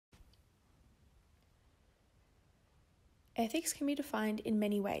Ethics can be defined in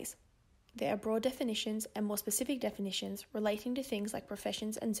many ways. There are broad definitions and more specific definitions relating to things like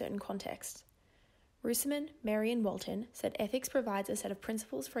professions and certain contexts. Runciman, Mary and Walton said ethics provides a set of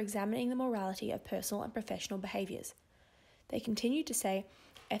principles for examining the morality of personal and professional behaviours. They continued to say,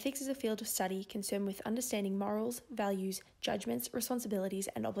 ethics is a field of study concerned with understanding morals, values, judgments, responsibilities,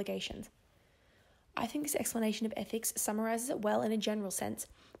 and obligations. I think this explanation of ethics summarises it well in a general sense,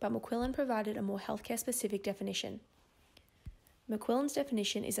 but McQuillan provided a more healthcare-specific definition. McQuillan's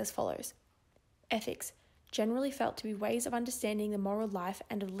definition is as follows. Ethics, generally felt to be ways of understanding the moral life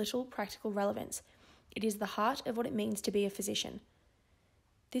and of little practical relevance. It is the heart of what it means to be a physician.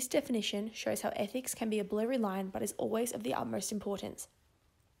 This definition shows how ethics can be a blurry line but is always of the utmost importance.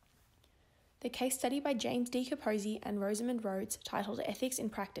 The case study by James D. Capozzi and Rosamund Rhodes, titled Ethics in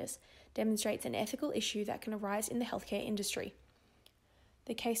Practice, demonstrates an ethical issue that can arise in the healthcare industry.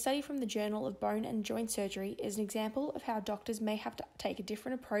 The case study from the Journal of Bone and Joint Surgery is an example of how doctors may have to take a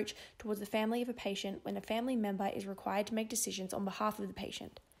different approach towards the family of a patient when a family member is required to make decisions on behalf of the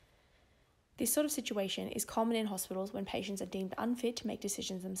patient. This sort of situation is common in hospitals when patients are deemed unfit to make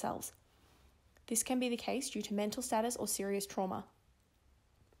decisions themselves. This can be the case due to mental status or serious trauma.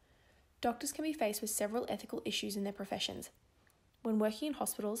 Doctors can be faced with several ethical issues in their professions. When working in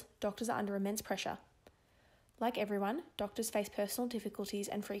hospitals, doctors are under immense pressure. Like everyone, doctors face personal difficulties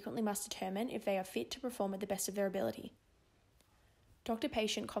and frequently must determine if they are fit to perform at the best of their ability.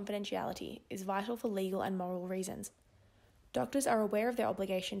 Doctor-patient confidentiality is vital for legal and moral reasons. Doctors are aware of their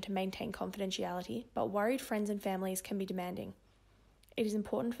obligation to maintain confidentiality, but worried friends and families can be demanding. It is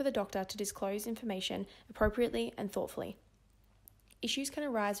important for the doctor to disclose information appropriately and thoughtfully. Issues can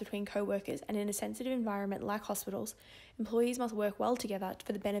arise between co-workers, and in a sensitive environment like hospitals, employees must work well together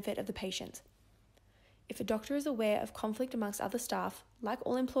for the benefit of the patient. If a doctor is aware of conflict amongst other staff, like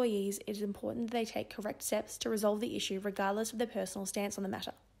all employees, it is important that they take correct steps to resolve the issue regardless of their personal stance on the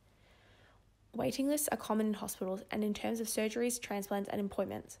matter. Waiting lists are common in hospitals and in terms of surgeries, transplants, and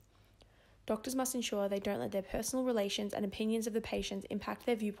appointments. Doctors must ensure they don't let their personal relations and opinions of the patients impact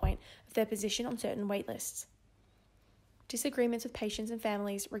their viewpoint of their position on certain wait lists. Disagreements with patients and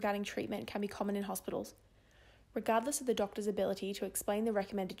families regarding treatment can be common in hospitals. Regardless of the doctor's ability to explain the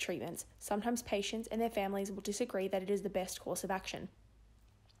recommended treatments, sometimes patients and their families will disagree that it is the best course of action.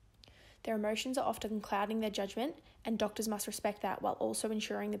 Their emotions are often clouding their judgment, and doctors must respect that while also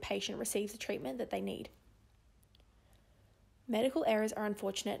ensuring the patient receives the treatment that they need. Medical errors are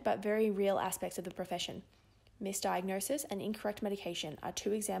unfortunate but very real aspects of the profession. Misdiagnosis and incorrect medication are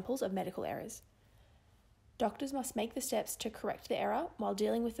two examples of medical errors. Doctors must make the steps to correct the error while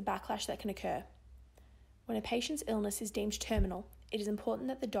dealing with the backlash that can occur. When a patient's illness is deemed terminal, it is important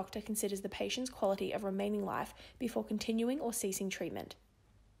that the doctor considers the patient's quality of remaining life before continuing or ceasing treatment.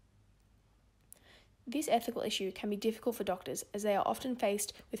 This ethical issue can be difficult for doctors as they are often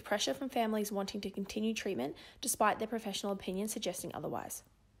faced with pressure from families wanting to continue treatment despite their professional opinion suggesting otherwise.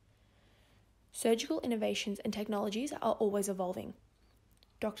 Surgical innovations and technologies are always evolving.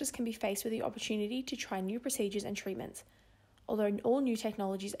 Doctors can be faced with the opportunity to try new procedures and treatments. Although all new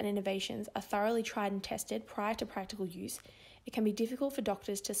technologies and innovations are thoroughly tried and tested prior to practical use, it can be difficult for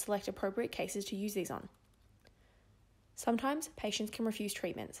doctors to select appropriate cases to use these on. Sometimes patients can refuse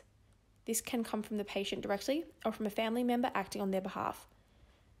treatments. This can come from the patient directly or from a family member acting on their behalf.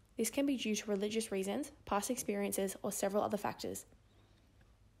 This can be due to religious reasons, past experiences, or several other factors.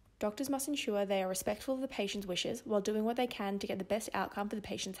 Doctors must ensure they are respectful of the patient's wishes while doing what they can to get the best outcome for the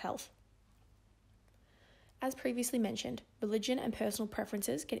patient's health. As previously mentioned, religion and personal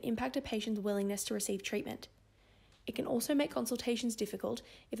preferences can impact a patient's willingness to receive treatment. It can also make consultations difficult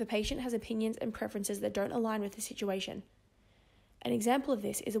if a patient has opinions and preferences that don't align with the situation. An example of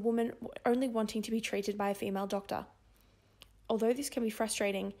this is a woman only wanting to be treated by a female doctor. Although this can be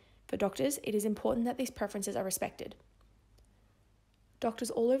frustrating for doctors, it is important that these preferences are respected. Doctors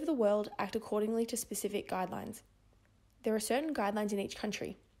all over the world act accordingly to specific guidelines. There are certain guidelines in each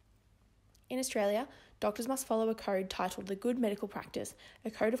country. In Australia, doctors must follow a code titled the Good Medical Practice, a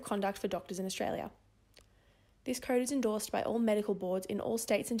code of conduct for doctors in Australia. This code is endorsed by all medical boards in all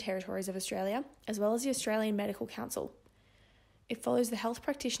states and territories of Australia, as well as the Australian Medical Council. It follows the Health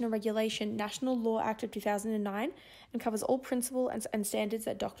Practitioner Regulation National Law Act of 2009 and covers all principles and standards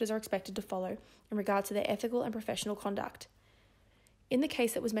that doctors are expected to follow in regard to their ethical and professional conduct. In the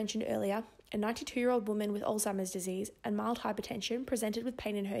case that was mentioned earlier, a 92-year-old woman with Alzheimer's disease and mild hypertension presented with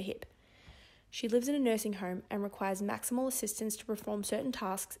pain in her hip. She lives in a nursing home and requires maximal assistance to perform certain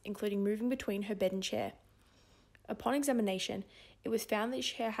tasks, including moving between her bed and chair. Upon examination, it was found that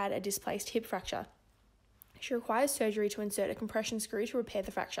she had a displaced hip fracture. She requires surgery to insert a compression screw to repair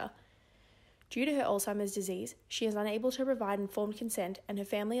the fracture. Due to her Alzheimer's disease, she is unable to provide informed consent, and her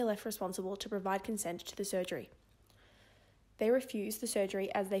family are left responsible to provide consent to the surgery. They refuse the surgery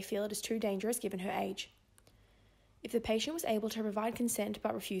as they feel it is too dangerous given her age. If the patient was able to provide consent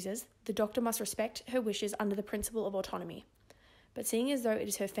but refuses, the doctor must respect her wishes under the principle of autonomy. But seeing as though it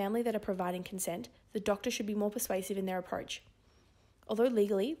is her family that are providing consent, the doctor should be more persuasive in their approach. Although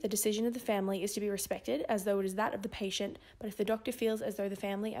legally, the decision of the family is to be respected as though it is that of the patient, but if the doctor feels as though the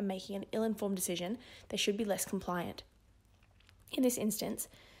family are making an ill-informed decision, they should be less compliant. In this instance,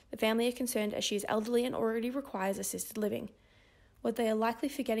 the family are concerned as she is elderly and already requires assisted living. What they are likely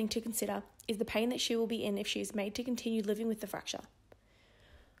forgetting to consider is the pain that she will be in if she is made to continue living with the fracture.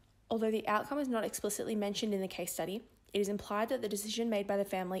 Although the outcome is not explicitly mentioned in the case study, it is implied that the decision made by the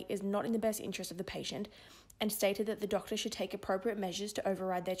family is not in the best interest of the patient, and stated that the doctor should take appropriate measures to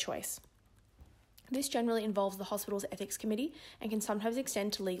override their choice. This generally involves the hospital's ethics committee and can sometimes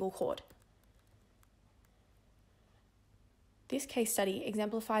extend to legal court. This case study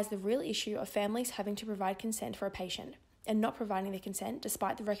exemplifies the real issue of families having to provide consent for a patient and not providing the consent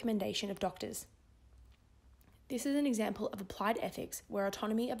despite the recommendation of doctors. This is an example of applied ethics where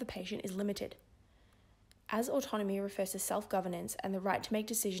autonomy of the patient is limited. As autonomy refers to self-governance and the right to make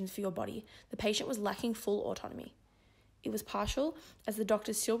decisions for your body, the patient was lacking full autonomy. It was partial, as the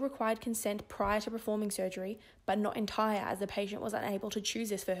doctors still required consent prior to performing surgery, but not entire, as the patient was unable to choose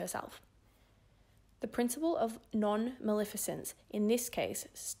this for herself. The principle of non-maleficence in this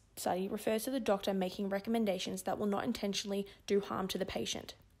case study refers to the doctor making recommendations that will not intentionally do harm to the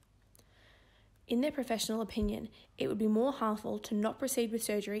patient. In their professional opinion, it would be more harmful to not proceed with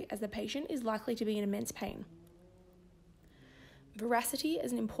surgery as the patient is likely to be in immense pain. Veracity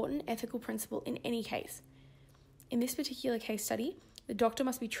is an important ethical principle in any case. In this particular case study, the doctor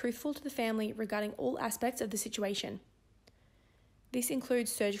must be truthful to the family regarding all aspects of the situation. This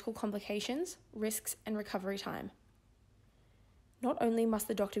includes surgical complications, risks, and recovery time. Not only must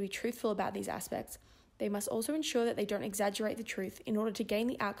the doctor be truthful about these aspects, they must also ensure that they don't exaggerate the truth in order to gain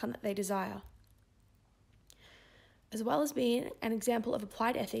the outcome that they desire. As well as being an example of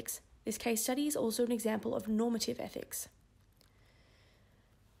applied ethics, this case study is also an example of normative ethics.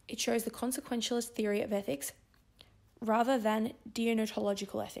 It shows the consequentialist theory of ethics rather than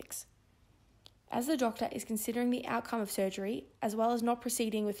deontological ethics. As the doctor is considering the outcome of surgery, as well as not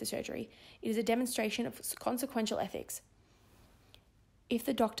proceeding with the surgery, it is a demonstration of consequential ethics. If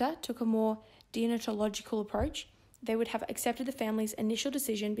the doctor took a more deontological approach, they would have accepted the family's initial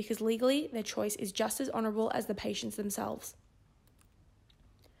decision because legally their choice is just as honourable as the patients themselves.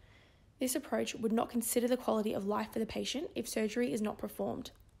 This approach would not consider the quality of life for the patient if surgery is not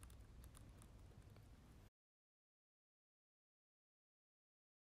performed.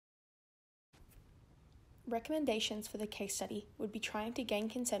 Recommendations for the case study would be trying to gain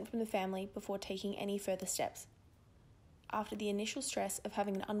consent from the family before taking any further steps. After the initial stress of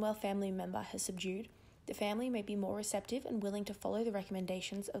having an unwell family member has subdued, the family may be more receptive and willing to follow the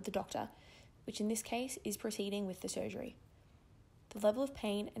recommendations of the doctor, which in this case is proceeding with the surgery. The level of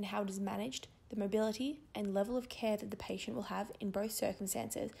pain and how it is managed, the mobility and level of care that the patient will have in both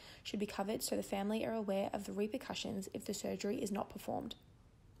circumstances should be covered so the family are aware of the repercussions if the surgery is not performed.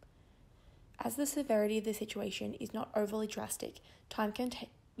 As the severity of the situation is not overly drastic, time can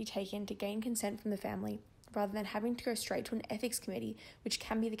be taken to gain consent from the family rather than having to go straight to an ethics committee, which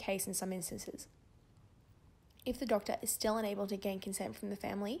can be the case in some instances. If the doctor is still unable to gain consent from the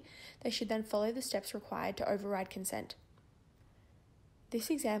family, they should then follow the steps required to override consent. This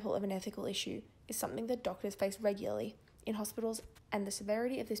example of an ethical issue is something that doctors face regularly in hospitals, and the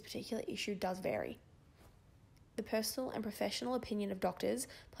severity of this particular issue does vary. The personal and professional opinion of doctors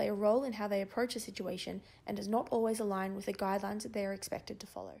play a role in how they approach a situation and does not always align with the guidelines that they are expected to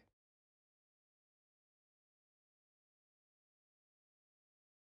follow.